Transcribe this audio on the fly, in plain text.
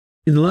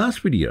In the last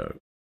video,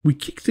 we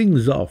kicked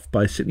things off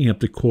by setting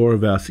up the core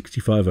of our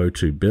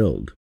 6502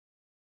 build.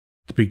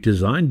 The big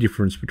design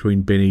difference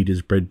between Ben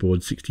Eater's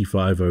breadboard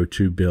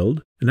 6502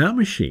 build and our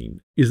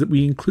machine is that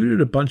we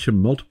included a bunch of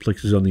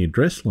multiplexers on the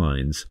address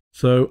lines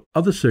so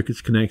other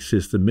circuits can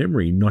access the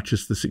memory, not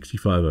just the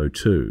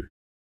 6502.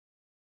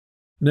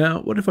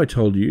 Now, what if I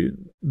told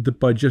you that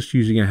by just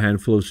using a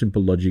handful of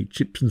simple logic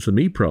chips and some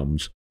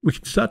EPROMs, we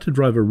can start to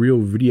drive a real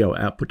video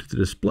output to the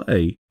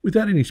display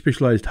without any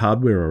specialized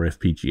hardware or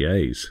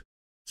FPGAs?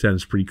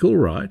 Sounds pretty cool,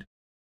 right?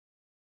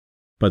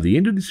 By the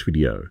end of this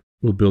video,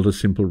 we'll build a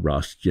simple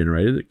Raster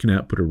generator that can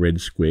output a red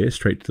square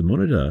straight to the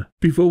monitor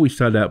before we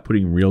start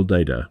outputting real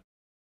data.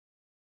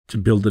 To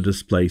build the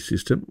display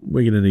system,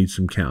 we're going to need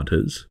some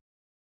counters.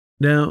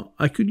 Now,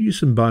 I could use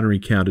some binary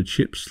counter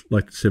chips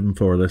like the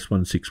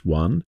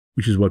 74LS161,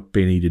 which is what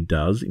Ben Eater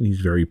does in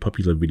his very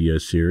popular video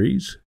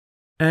series.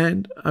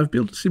 And I've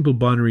built a simple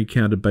binary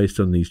counter based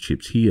on these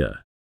chips here.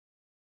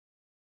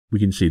 We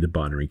can see the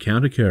binary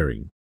count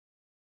occurring.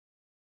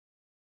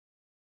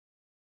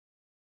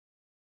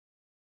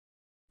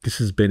 This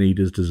is Ben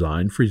Eater's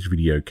design for his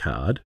video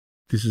card.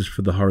 This is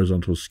for the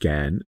horizontal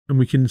scan, and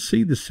we can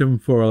see the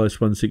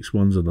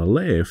 74LS161s on the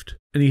left,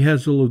 and he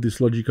has all of this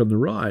logic on the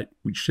right,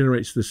 which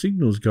generates the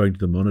signals going to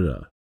the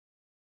monitor.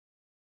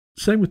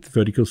 Same with the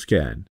vertical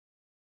scan.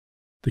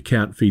 The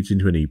count feeds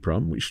into an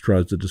EPROM, which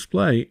drives the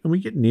display, and we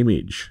get an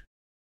image.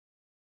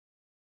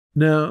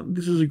 Now,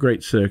 this is a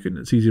great circuit and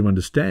it's easy to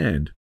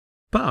understand,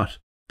 but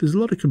there's a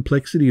lot of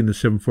complexity in the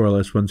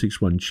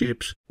 74LS161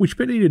 chips, which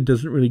Ben Eater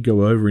doesn't really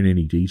go over in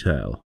any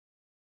detail.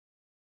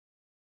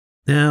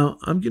 Now,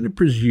 I'm going to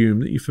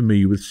presume that you're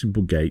familiar with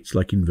simple gates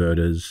like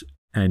inverters,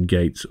 AND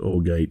gates,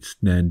 OR gates,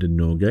 NAND and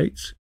NOR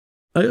gates.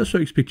 I also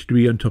expect you to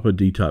be on top of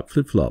D-type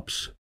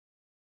flip-flops.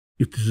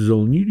 If this is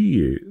all new to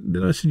you,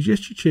 then I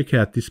suggest you check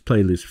out this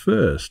playlist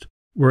first,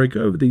 where I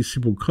go over these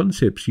simple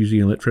concepts using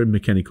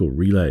electromechanical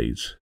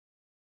relays.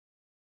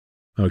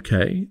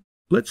 Okay,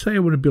 let's say I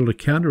want to build a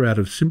counter out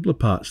of simpler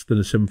parts than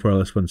a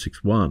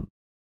 74LS161.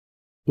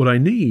 What I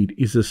need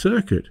is a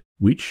circuit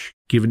which,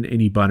 given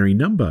any binary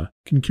number,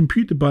 can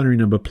compute the binary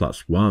number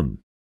plus 1.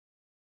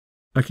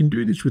 I can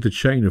do this with a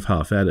chain of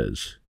half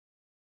adders.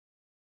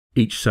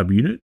 Each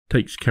subunit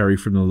takes carry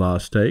from the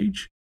last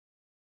stage,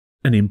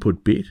 an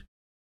input bit,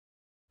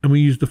 and we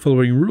use the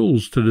following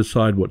rules to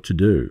decide what to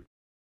do.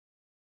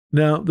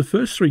 Now, the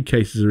first three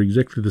cases are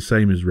exactly the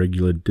same as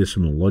regular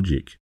decimal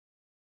logic.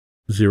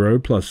 0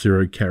 plus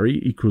 0 carry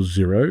equals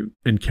 0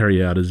 and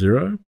carry out is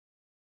 0.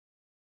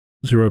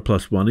 0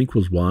 plus 1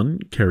 equals 1,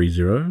 carry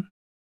 0.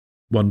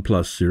 1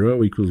 plus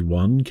 0 equals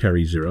 1,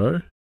 carry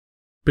 0.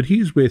 But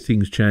here's where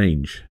things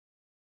change.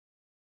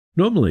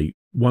 Normally,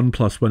 1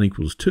 plus 1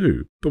 equals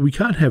 2, but we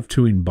can't have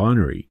 2 in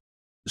binary.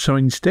 So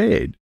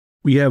instead,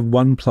 we have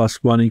 1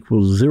 plus 1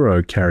 equals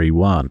 0, carry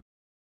 1.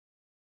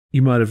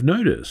 You might have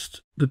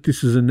noticed that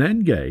this is a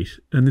NAND gate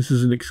and this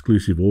is an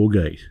exclusive OR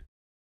gate.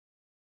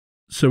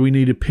 So we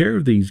need a pair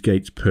of these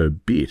gates per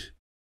bit.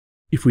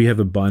 If we have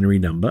a binary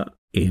number,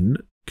 n,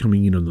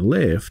 coming in on the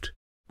left,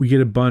 we get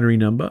a binary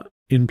number,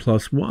 n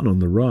plus 1 on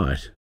the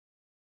right.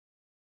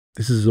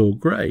 This is all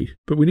great,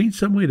 but we need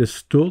some way to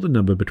store the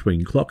number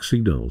between clock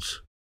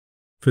signals.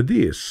 For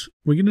this,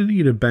 we're going to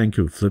need a bank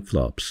of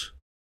flip-flops.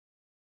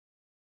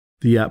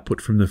 The output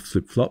from the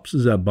flip-flops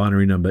is our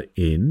binary number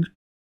n.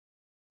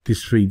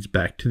 This feeds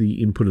back to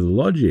the input of the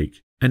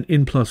logic, and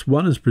n plus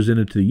 1 is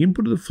presented to the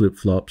input of the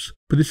flip-flops,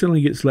 but this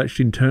only gets latched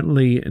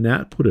internally and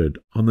outputted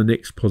on the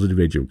next positive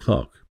edge of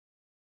clock.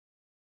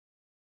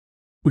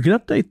 We can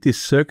update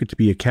this circuit to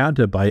be a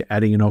counter by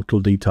adding an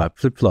octal D-type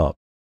flip-flop.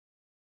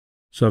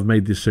 So I've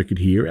made this circuit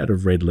here out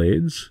of red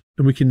LEDs,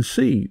 and we can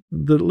see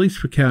that at least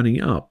for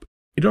counting up,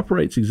 it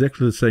operates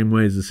exactly the same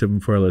way as the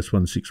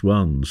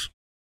 74LS161s.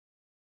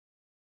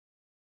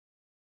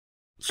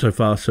 So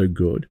far, so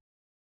good.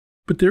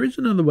 But there is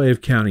another way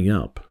of counting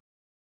up.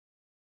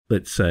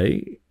 Let's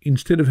say,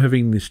 instead of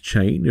having this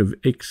chain of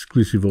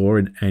exclusive OR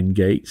and AND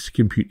gates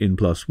compute n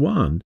plus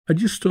 1, I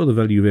just store the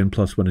value of n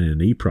plus 1 in an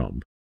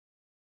EPROM.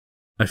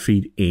 I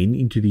feed n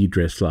into the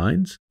address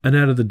lines, and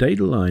out of the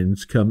data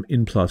lines come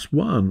n plus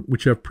 1,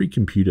 which I've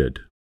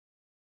pre-computed.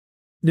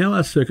 Now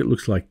our circuit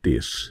looks like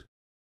this.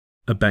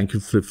 A bank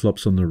of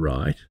flip-flops on the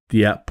right,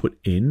 the output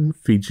n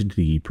feeds into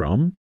the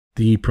EPROM.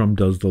 The EPROM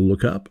does the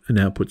lookup and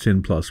outputs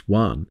n plus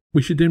 1,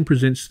 which it then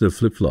presents to the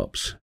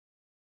flip-flops.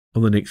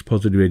 On the next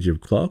positive edge of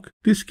clock,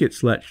 this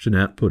gets latched and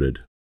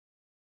outputted.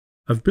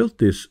 I've built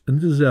this, and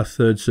this is our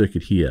third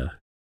circuit here.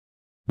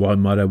 Why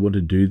might I want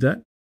to do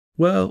that?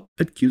 Well,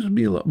 it gives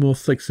me a lot more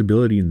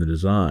flexibility in the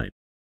design.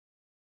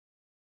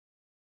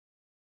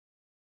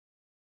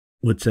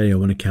 Let's say I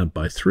want to count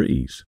by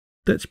threes.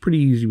 That's pretty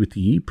easy with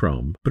the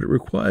EPROM, but it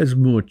requires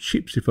more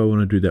chips if I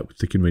want to do that with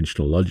the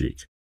conventional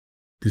logic.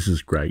 This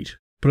is great,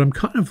 but I'm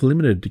kind of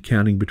limited to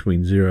counting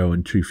between 0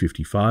 and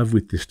 255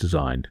 with this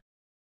design.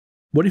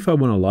 What if I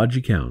want a larger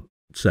count,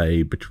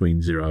 say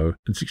between 0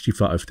 and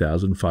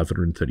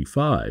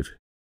 65,535?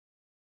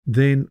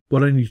 Then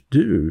what I need to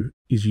do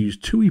is use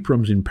two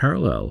EPROMs in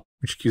parallel,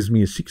 which gives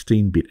me a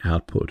 16-bit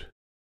output.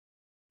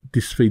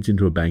 This feeds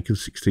into a bank of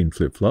 16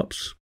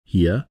 flip-flops,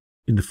 here,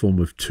 in the form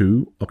of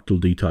 2 octal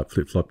D-type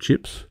flip-flop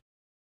chips.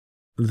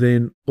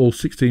 Then, all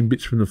 16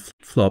 bits from the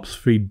flip-flops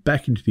feed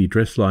back into the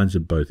address lines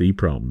of both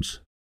EPROMs.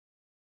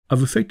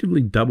 I've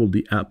effectively doubled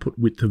the output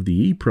width of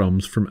the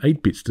EPROMs from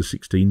 8 bits to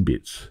 16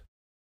 bits.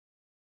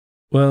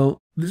 Well,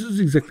 this is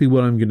exactly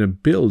what I'm going to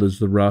build as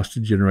the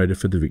raster generator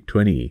for the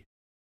VIC-20.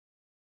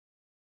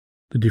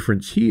 The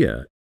difference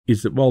here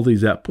is that while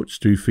these outputs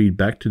do feed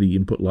back to the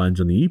input lines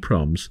on the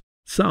EPROMs,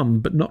 some,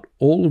 but not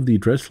all of the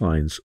address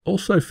lines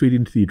also feed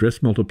into the address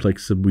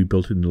multiplexer we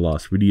built in the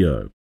last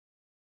video.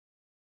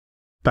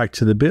 Back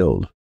to the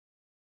build.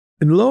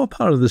 In the lower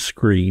part of the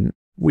screen,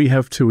 we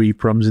have 2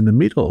 EPROMs in the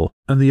middle,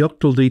 and the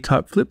octal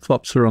D-type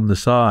flip-flops are on the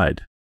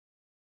side.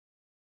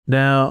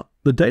 Now,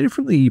 the data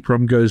from the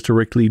EPROM goes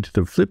directly into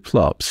the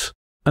flip-flops,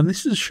 and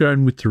this is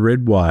shown with the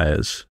red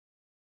wires.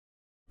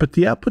 But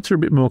the outputs are a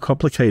bit more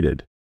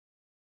complicated.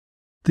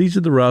 These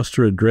are the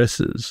raster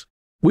addresses,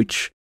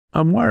 which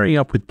I'm wiring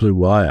up with blue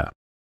wire.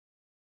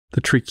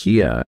 The trick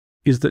here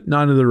is that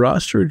none of the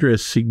raster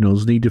address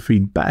signals need to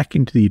feed back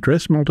into the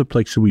address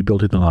multiplexer we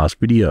built in the last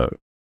video.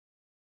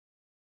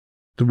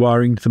 The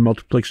wiring to the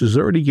multiplexer is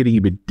already getting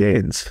a bit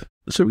dense,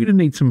 so we're going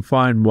to need some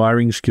fine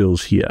wiring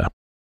skills here.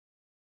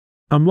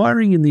 I'm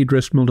wiring in the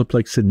address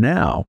multiplexer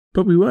now,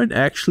 but we won't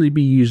actually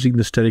be using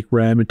the static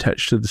RAM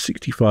attached to the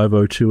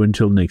 6502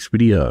 until next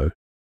video.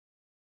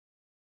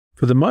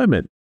 For the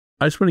moment,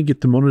 I just want to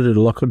get the monitor to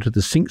lock onto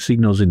the sync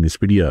signals in this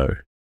video.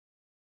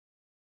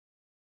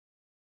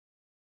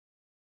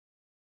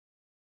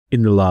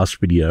 In the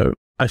last video,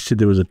 I said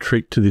there was a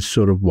trick to this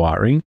sort of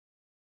wiring.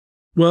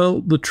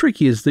 Well, the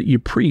trick is that you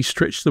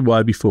pre-stretch the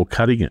wire before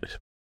cutting it.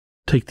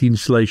 Take the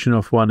insulation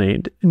off one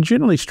end and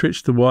generally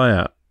stretch the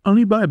wire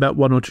only by about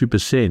 1 or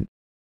 2%.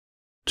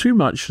 Too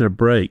much and it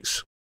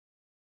breaks.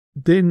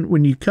 Then,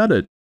 when you cut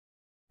it,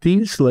 the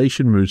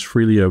insulation moves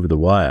freely over the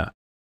wire.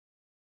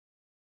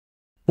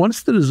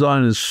 Once the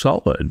design is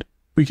solid,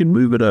 we can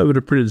move it over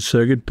to printed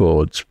circuit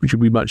boards, which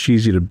will be much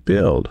easier to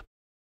build.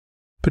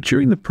 But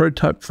during the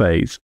prototype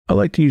phase, I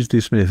like to use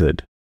this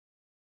method.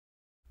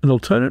 An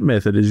alternate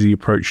method is the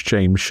approach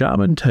James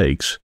Sharman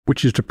takes,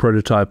 which is to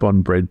prototype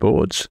on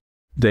breadboards.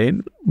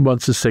 Then,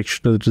 once a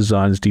section of the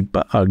design is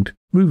debugged,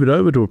 move it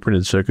over to a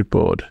printed circuit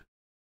board.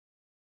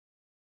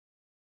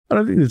 I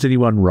don't think there's any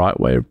one right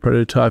way of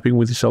prototyping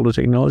with this older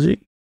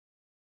technology,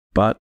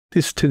 but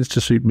this tends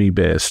to suit me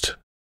best.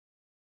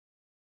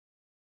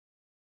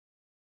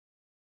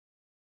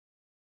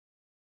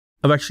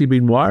 I've actually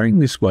been wiring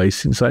this way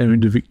since I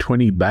owned a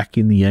VIC-20 back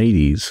in the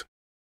 80s.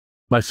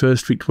 My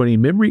first VIC-20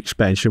 memory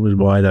expansion was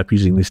wired up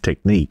using this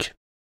technique.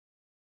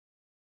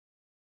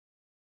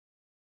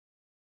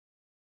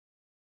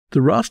 The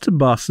raster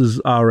bus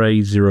is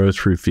RA0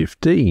 through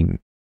 15.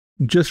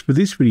 Just for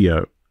this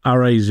video,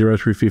 RA0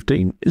 through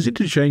 15 is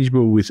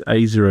interchangeable with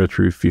A0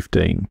 through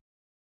 15.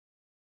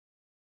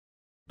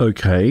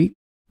 Okay,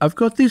 I've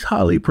got this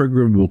highly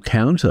programmable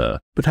counter,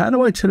 but how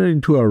do I turn it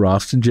into a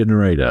raster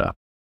generator?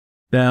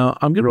 Now,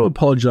 I'm going to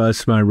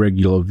apologize to my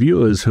regular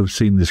viewers who have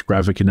seen this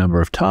graphic a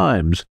number of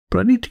times, but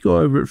I need to go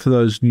over it for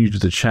those new to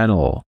the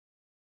channel.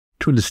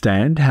 To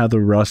understand how the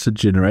raster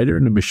generator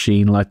in a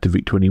machine like the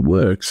VIC-20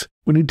 works,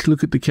 we need to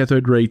look at the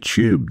cathode ray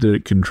tube that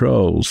it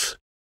controls.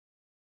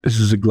 This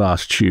is a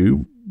glass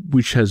tube,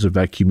 which has a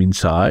vacuum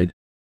inside.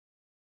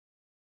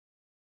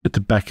 At the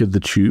back of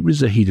the tube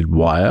is a heated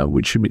wire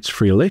which emits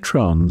free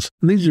electrons,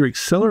 and these are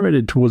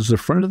accelerated towards the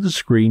front of the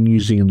screen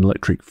using an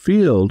electric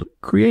field,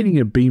 creating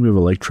a beam of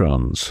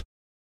electrons.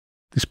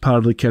 This part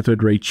of the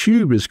cathode ray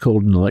tube is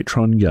called an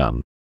electron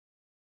gun.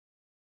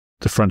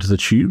 The front of the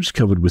tube is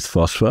covered with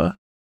phosphor.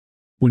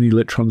 When the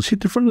electrons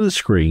hit the front of the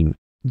screen,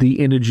 the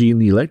energy in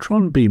the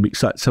electron beam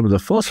excites some of the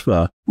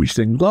phosphor, which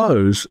then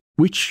glows,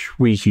 which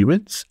we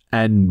humans,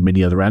 and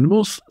many other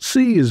animals,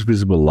 see as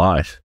visible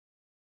light.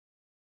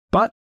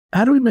 But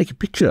how do we make a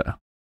picture?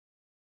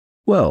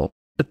 Well,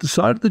 at the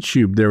side of the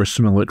tube there are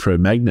some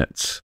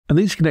electromagnets, and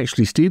these can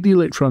actually steer the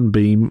electron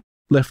beam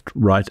left,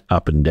 right,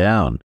 up and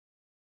down.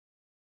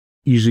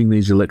 Using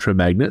these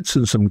electromagnets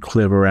and some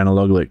clever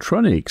analog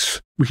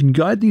electronics, we can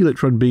guide the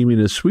electron beam in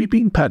a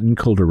sweeping pattern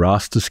called a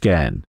raster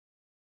scan.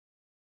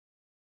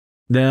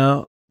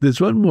 Now,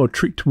 there's one more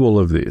trick to all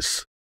of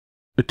this.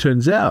 It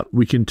turns out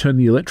we can turn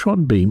the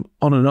electron beam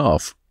on and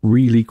off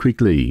really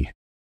quickly.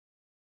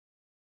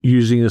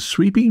 Using a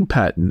sweeping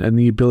pattern and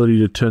the ability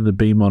to turn the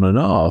beam on and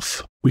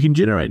off, we can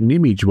generate an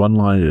image one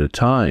line at a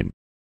time.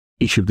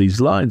 Each of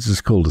these lines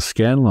is called a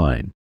scan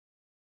line.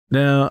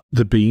 Now,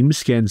 the beam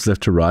scans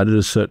left to right at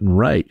a certain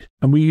rate,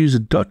 and we use a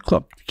dot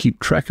clock to keep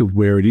track of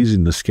where it is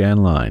in the scan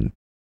line.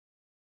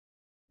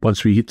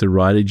 Once we hit the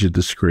right edge of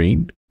the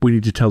screen, we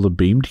need to tell the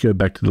beam to go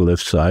back to the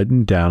left side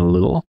and down a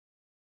little.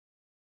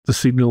 The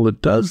signal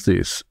that does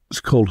this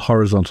is called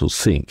horizontal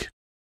sync.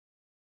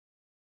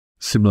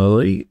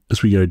 Similarly,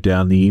 as we go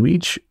down the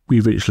image, we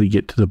eventually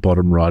get to the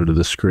bottom right of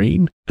the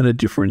screen, and a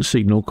different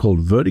signal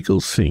called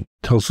vertical sync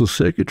tells the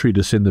circuitry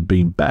to send the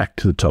beam back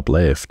to the top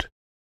left.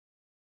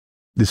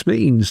 This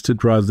means to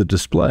drive the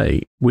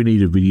display, we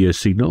need a video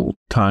signal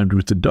timed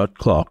with the dot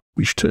clock,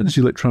 which turns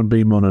the electron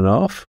beam on and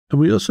off, and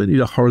we also need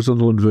a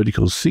horizontal and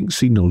vertical sync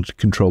signal to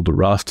control the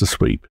raster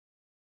sweep.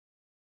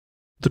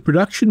 The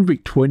production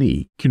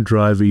VIC-20 can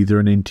drive either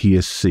an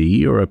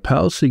NTSC or a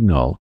PAL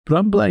signal, but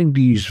I'm planning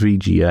to use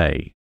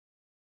VGA.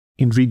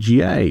 In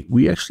VGA,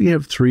 we actually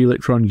have 3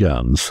 electron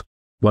guns.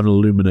 One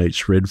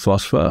illuminates red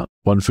phosphor,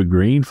 one for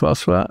green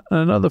phosphor,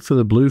 and another for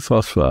the blue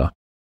phosphor.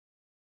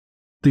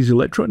 These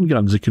electron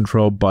guns are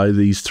controlled by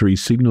these 3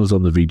 signals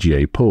on the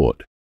VGA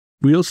port.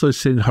 We also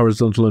send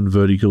horizontal and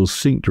vertical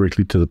sync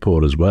directly to the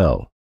port as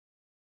well.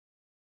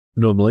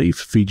 Normally,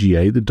 for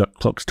VGA, the dot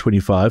clock's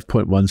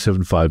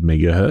 25.175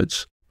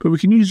 MHz, but we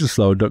can use a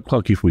slower dot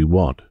clock if we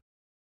want.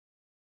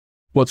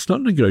 What's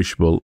not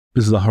negotiable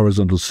is the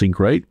horizontal sync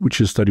rate, which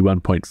is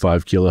 31.5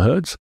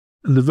 kHz,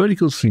 and the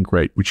vertical sync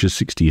rate, which is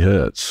 60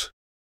 Hz.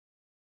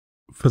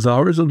 For the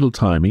horizontal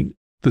timing,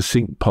 the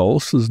sync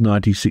pulse is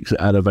 96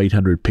 out of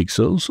 800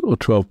 pixels, or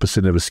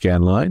 12% of a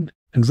scan line,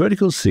 and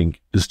vertical sync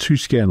is 2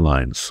 scan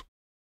lines.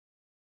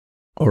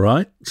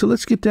 Alright, so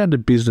let's get down to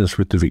business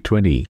with the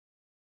VIC-20.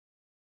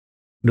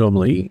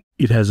 Normally,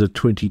 it has a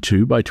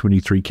 22 by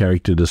 23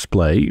 character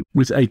display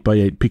with 8 by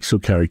 8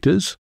 pixel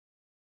characters.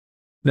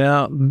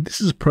 Now,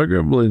 this is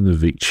programmable in the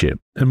VIC chip,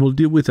 and we'll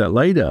deal with that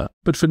later,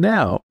 but for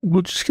now,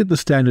 we'll just get the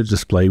standard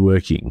display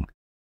working.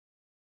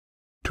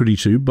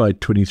 22 by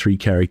 23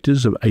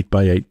 characters of 8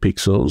 by 8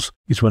 pixels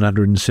is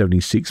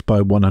 176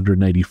 by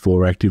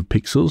 184 active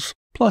pixels,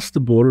 plus the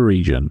border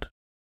region.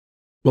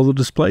 While the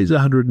display is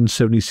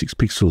 176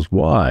 pixels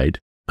wide,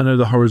 I know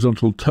the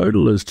horizontal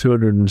total is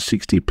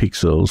 260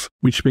 pixels,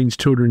 which means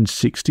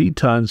 260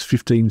 times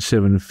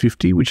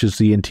 15750, which is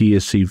the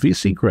NTSC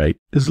VSYNC rate,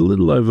 is a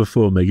little over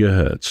 4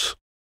 MHz.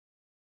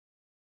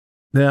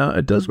 Now,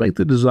 it does make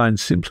the design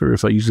simpler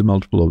if I use a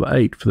multiple of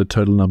 8 for the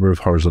total number of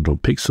horizontal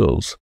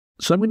pixels.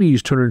 So I'm going to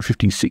use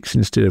 256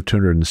 instead of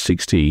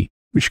 260,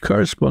 which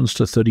corresponds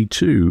to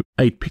 32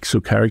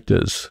 8-pixel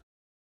characters.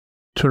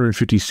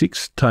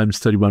 256 times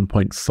 31.5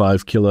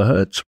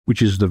 kHz,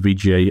 which is the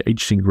VGA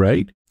HSYNC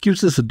rate,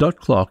 gives us a dot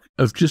clock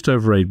of just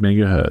over 8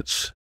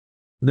 MHz.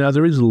 Now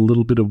there is a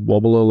little bit of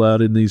wobble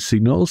allowed in these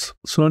signals,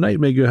 so an 8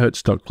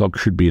 MHz dot clock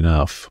should be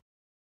enough.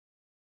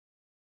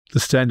 The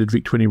standard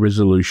VIC-20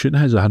 resolution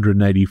has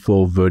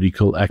 184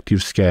 vertical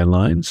active scan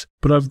lines,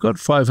 but I've got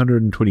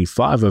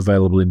 525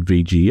 available in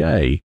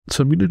VGA,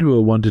 so I'm going to do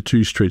a 1 to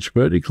 2 stretch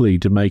vertically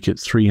to make it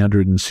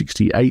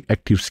 368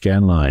 active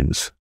scan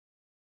lines.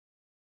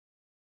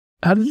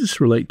 How does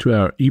this relate to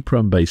our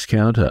EPROM-based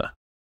counter?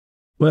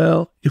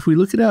 Well, if we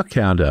look at our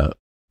counter,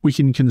 we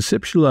can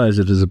conceptualize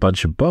it as a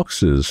bunch of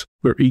boxes,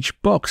 where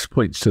each box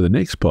points to the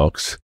next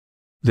box.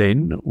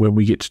 Then, when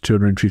we get to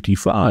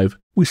 255,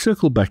 we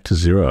circle back to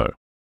 0.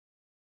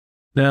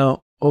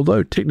 Now,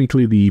 although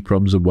technically the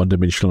EPROM is a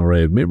one-dimensional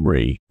array of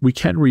memory, we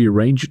can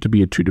rearrange it to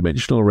be a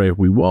two-dimensional array if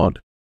we want,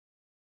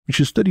 which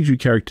is 32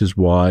 characters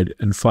wide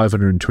and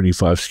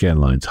 525 scan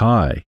lines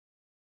high.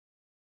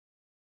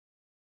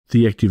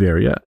 The active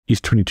area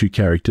is 22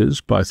 characters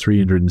by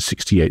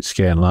 368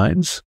 scan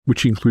lines,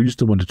 which includes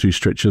the 1 to 2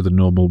 stretch of the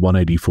normal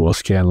 184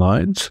 scan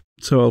lines,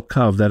 so I'll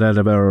carve that out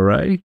of our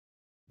array.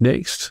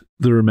 Next,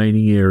 the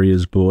remaining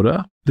area's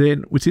border.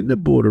 Then, within the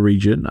border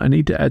region, I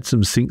need to add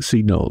some sync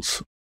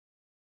signals.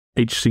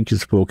 HSYNC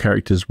is 4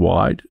 characters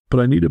wide, but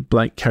I need a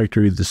blank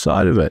character either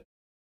side of it.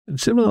 And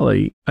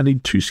similarly, I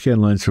need 2 scan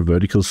lines for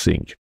vertical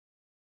sync.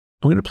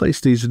 I'm going to place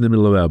these in the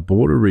middle of our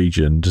border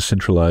region to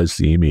centralize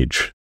the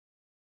image.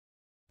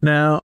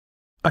 Now,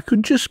 I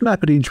could just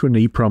map it into an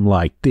EPROM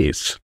like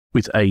this,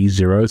 with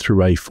A0 through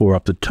A4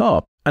 up the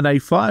top, and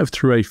A5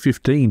 through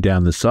A15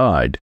 down the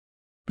side.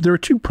 But there are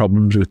 2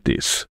 problems with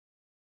this.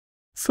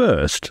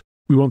 First,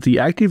 we want the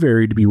active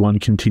area to be one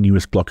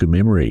continuous block of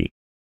memory,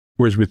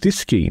 whereas with this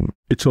scheme,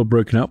 it's all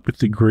broken up with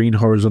the green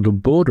horizontal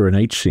border in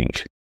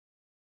HSYNC.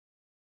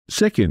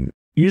 Second,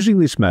 using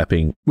this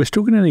mapping, we're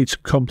still going to need some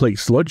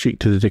complex logic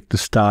to detect the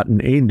start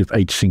and end of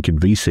HSYNC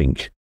and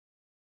VSYNC.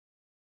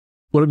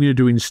 What I'm going to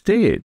do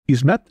instead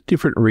is map the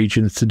different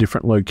regions to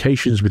different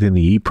locations within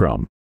the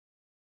EPROM.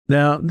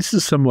 Now, this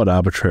is somewhat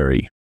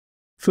arbitrary.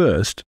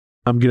 First,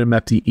 I'm going to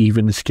map the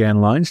even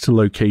scan lines to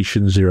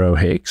location 0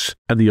 hex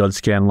and the odd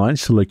scan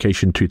lines to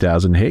location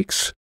 2000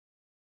 hex.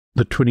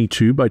 The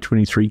 22 by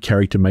 23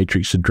 character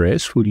matrix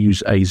address will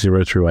use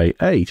A0 through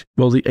A8,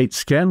 while the 8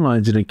 scan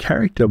lines in a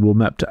character will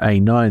map to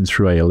A9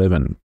 through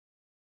A11.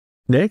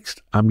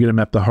 Next, I'm going to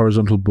map the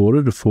horizontal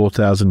border to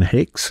 4000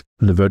 hex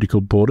and the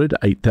vertical border to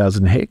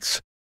 8000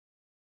 hex.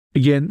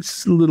 Again, this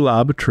is a little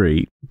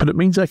arbitrary, but it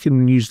means I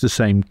can use the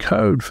same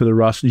code for the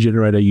raster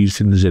generator used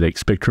in the ZX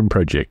Spectrum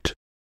project.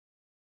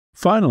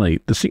 Finally,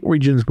 the sync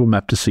regions will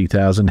map to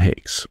C1000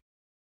 hex.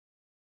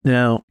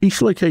 Now,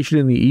 each location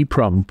in the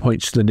EPROM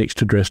points to the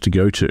next address to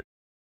go to.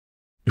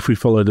 If we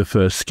follow the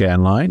first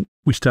scan line,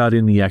 we start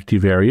in the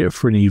active area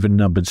for an even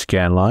numbered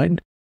scan line.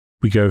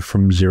 We go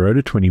from 0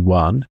 to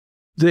 21.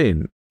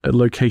 Then, at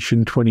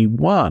location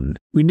 21,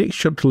 we next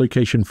jump to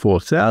location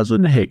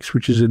 4000 hex,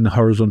 which is in the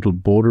horizontal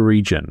border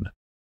region.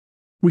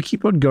 we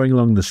keep on going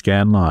along the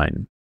scan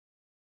line.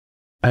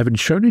 I haven't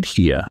shown it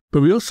here,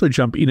 but we also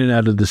jump in and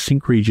out of the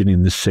sync region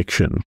in this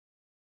section.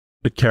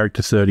 At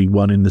character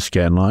 31 in the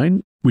scan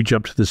line, we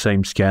jump to the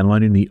same scan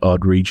line in the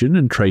odd region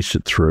and trace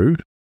it through.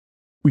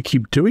 We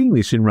keep doing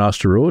this in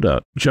raster order,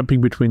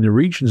 jumping between the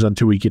regions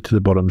until we get to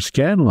the bottom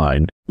scan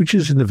line, which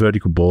is in the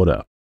vertical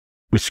border.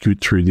 We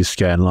scoot through this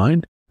scan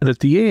line, and at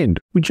the end,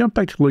 we jump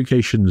back to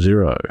location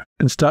 0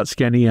 and start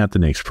scanning out the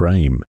next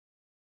frame.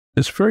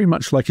 It's very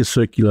much like a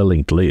circular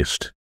linked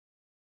list.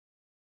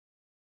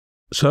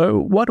 So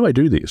why do I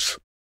do this?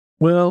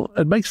 Well,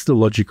 it makes the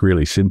logic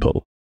really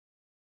simple.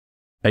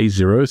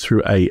 A0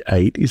 through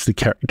A8 is the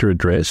character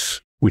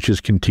address, which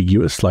is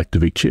contiguous like the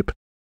VIC chip.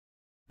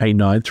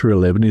 A9 through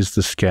 11 is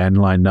the scan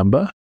line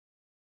number.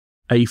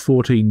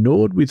 A14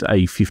 NORD with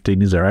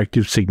A15 is our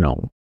active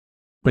signal.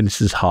 When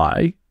this is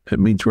high, it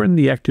means we're in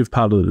the active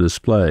part of the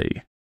display.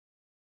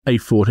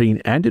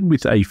 A14 ANDed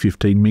with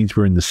A15 means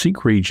we're in the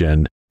sync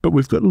region, but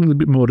we've got a little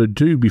bit more to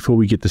do before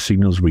we get the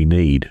signals we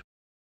need.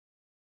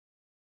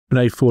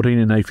 When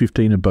A14 and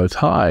A15 are both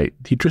high,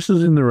 the address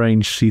is in the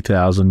range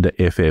C1000 to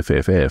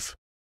FFFF.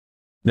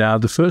 Now,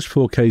 the first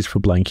 4 Ks for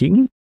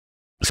blanking.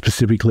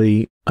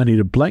 Specifically, I need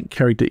a blank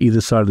character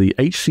either side of the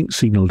HSYNC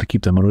signal to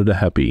keep the monitor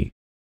happy.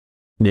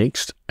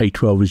 Next,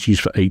 A12 is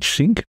used for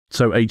HSYNC,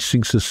 so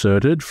HSYNC's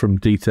asserted from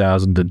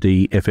D1000 to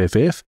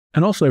DFFF,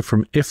 and also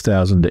from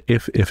F1000 to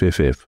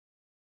FFFF.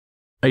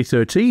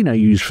 A13 are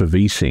used for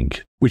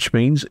VSync, which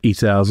means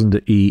E1000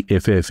 to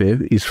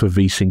EFFF is for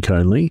VSync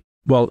only,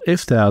 while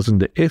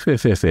F1000 to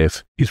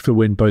FFFF is for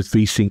when both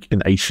VSync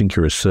and HSYNC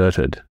are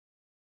asserted.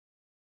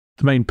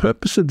 The main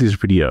purpose of this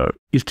video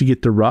is to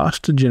get the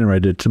raster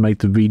generator to make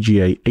the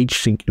VGA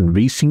HSYNC and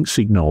VSYNC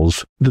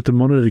signals that the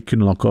monitor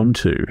can lock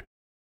onto.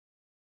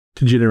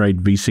 To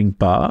generate VSync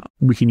bar,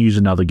 we can use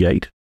another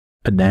gate,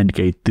 a NAND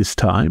gate this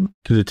time,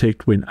 to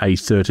detect when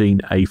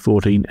A13,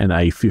 A14 and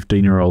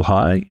A15 are all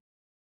high.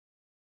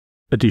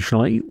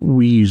 Additionally,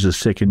 we use a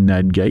second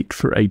NAND gate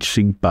for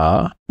HSYNC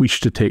bar, which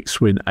detects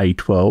when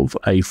A12,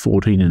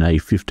 A14 and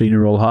A15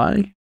 are all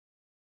high.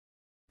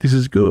 This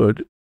is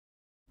good.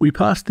 We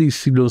pass these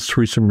signals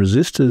through some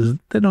resistors,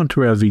 then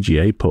onto our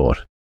VGA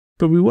port,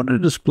 but we want to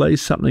display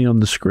something on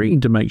the screen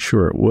to make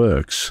sure it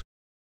works.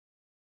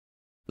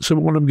 So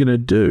what I'm going to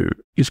do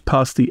is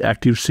pass the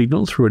active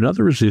signal through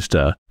another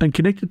resistor and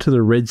connect it to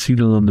the red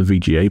signal on the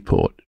VGA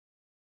port.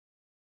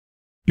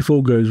 If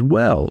all goes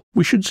well,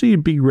 we should see a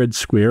big red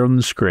square on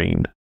the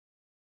screen.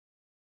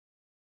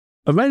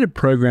 I've made a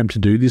program to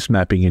do this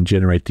mapping and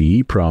generate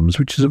the EPROMs,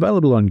 which is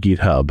available on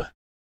GitHub.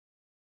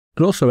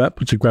 It also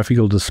outputs a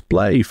graphical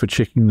display for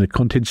checking the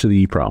contents of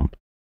the EPROM.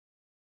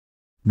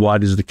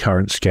 White is the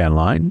current scan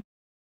line,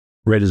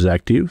 red is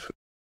active,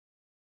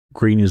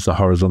 green is the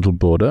horizontal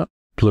border,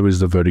 blue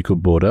is the vertical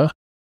border,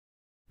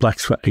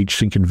 black's for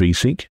HSYNC and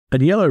VSYNC,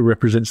 and yellow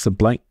represents the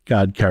blank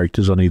guard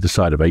characters on either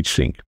side of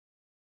HSYNC.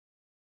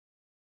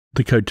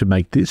 The code to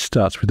make this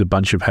starts with a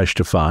bunch of hash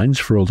defines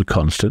for all the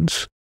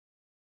constants.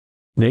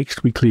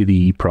 Next, we clear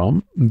the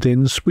EPROM,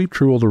 then sweep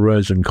through all the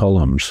rows and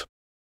columns.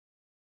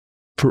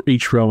 For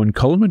each row and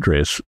column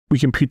address, we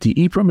compute the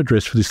EPROM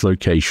address for this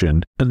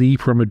location and the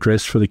EPROM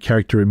address for the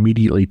character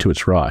immediately to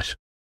its right.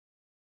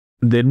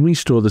 Then we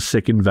store the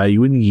second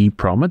value in the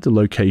EPROM at the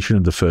location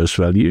of the first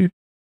value.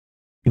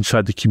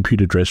 Inside the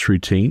compute address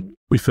routine,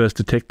 we first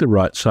detect the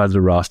right side of the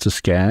raster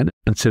scan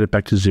and set it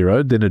back to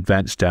 0, then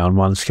advance down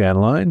 1 scan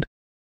line.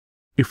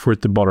 If we're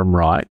at the bottom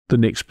right, the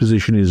next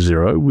position is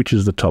 0, which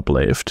is the top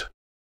left.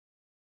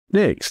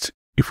 Next,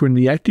 if we're in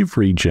the active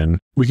region,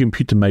 we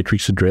compute the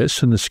matrix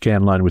address and the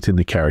scan line within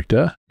the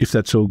character. If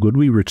that's all good,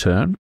 we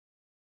return.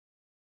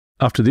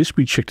 After this,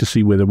 we check to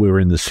see whether we're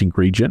in the sync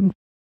region.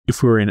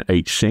 If we're in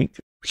HSYNC,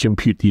 we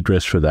compute the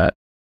address for that.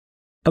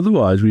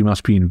 Otherwise, we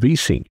must be in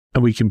VSync,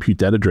 and we compute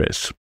that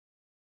address.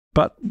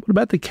 But what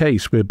about the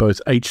case where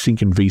both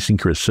HSYNC and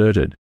VSync are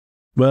asserted?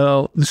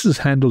 Well, this is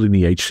handled in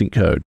the HSYNC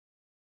code.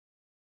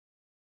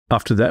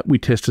 After that, we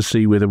test to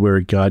see whether we're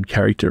a guard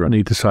character on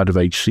either side of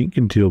HSYNC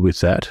and deal with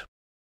that.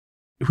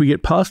 If we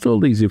get past all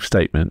these if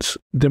statements,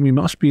 then we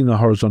must be in the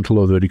horizontal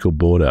or vertical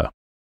border.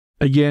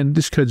 Again,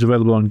 this code's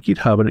available on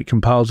GitHub and it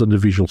compiles under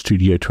Visual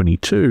Studio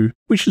 22,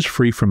 which is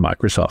free from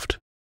Microsoft.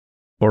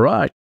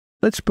 Alright,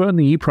 let's burn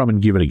the EPROM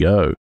and give it a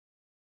go.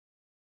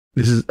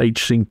 This is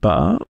HSYNC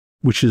bar,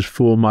 which is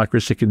 4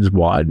 microseconds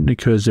wide and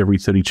occurs every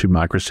 32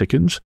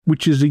 microseconds,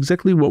 which is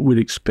exactly what we'd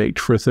expect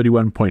for a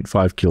 31.5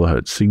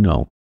 kHz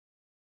signal.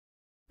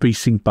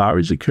 VSync bar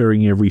is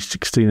occurring every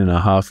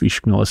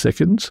 16.5-ish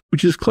milliseconds,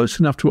 which is close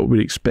enough to what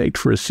we'd expect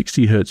for a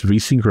 60 Hz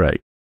VSync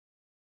rate.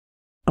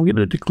 I'm going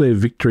to declare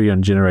victory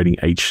on generating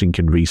HSYNC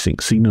and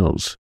VSync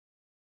signals.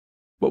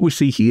 What we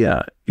see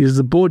here is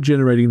the board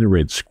generating the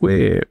red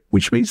square,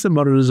 which means the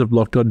monitors have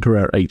locked onto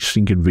our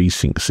HSYNC and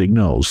VSync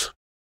signals.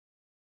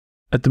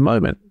 At the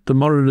moment, the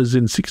monitor's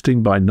in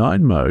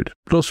 16:9 mode,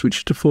 but I'll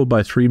switch to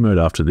 4:3 mode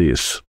after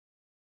this.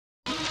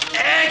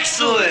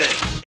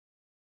 Excellent!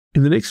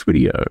 In the next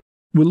video,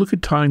 we'll look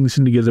at tying this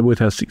in together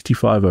with our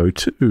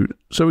 6502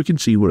 so we can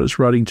see what it's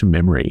writing to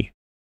memory.